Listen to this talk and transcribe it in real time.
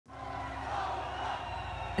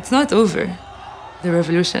It's not over, the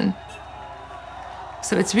revolution.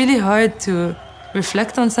 So it's really hard to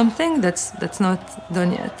reflect on something that's not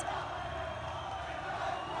done yet.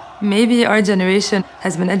 Maybe our generation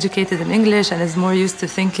has been educated in English and is more used to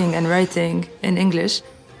thinking and writing in English.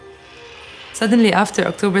 Suddenly, after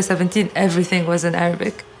October 17, everything was in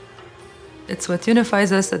Arabic. It's what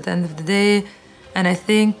unifies us at the end of the day, and I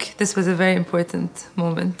think this was a very important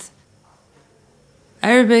moment.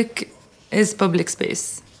 Arabic is public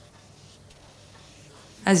space.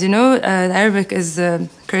 As you know, Arabic is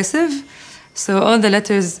cursive, so all the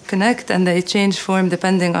letters connect and they change form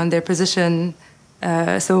depending on their position.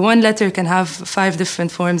 So one letter can have 5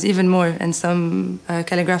 different forms, even more in some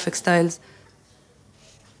calligraphic styles.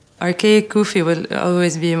 Archaic Kufi will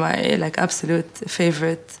always be my absolute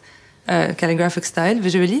favorite calligraphic style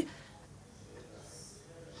visually.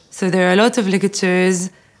 So there are a lot of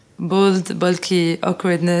ligatures, bold, bulky,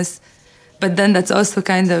 awkwardness, but then that's also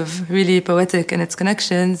kind of really poetic in its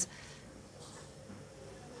connections.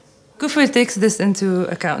 Kufur takes this into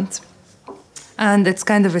account. And it's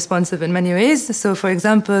kind of responsive in many ways. So, for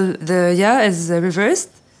example, the ya is reversed,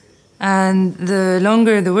 and the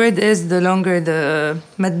longer the word is, the longer the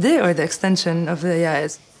madde, or the extension of the ya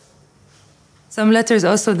is. Some letters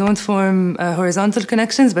also don't form horizontal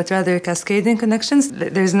connections, but rather cascading connections.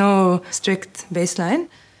 There's no strict baseline.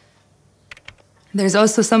 There's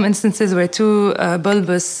also some instances where 2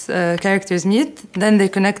 bulbous characters meet, then they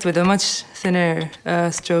connect with a much thinner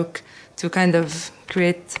stroke to kind of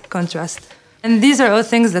create contrast. And these are all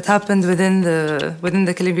things that happened within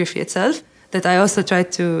the calligraphy itself that I also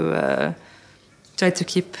tried to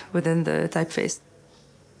keep within the typeface.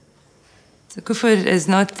 So Kufur is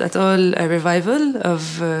not at all a revival of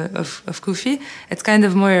Kufi. It's kind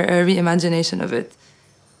of more a reimagination of it,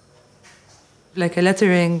 like a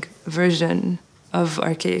lettering version of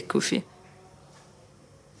archaic Kufi.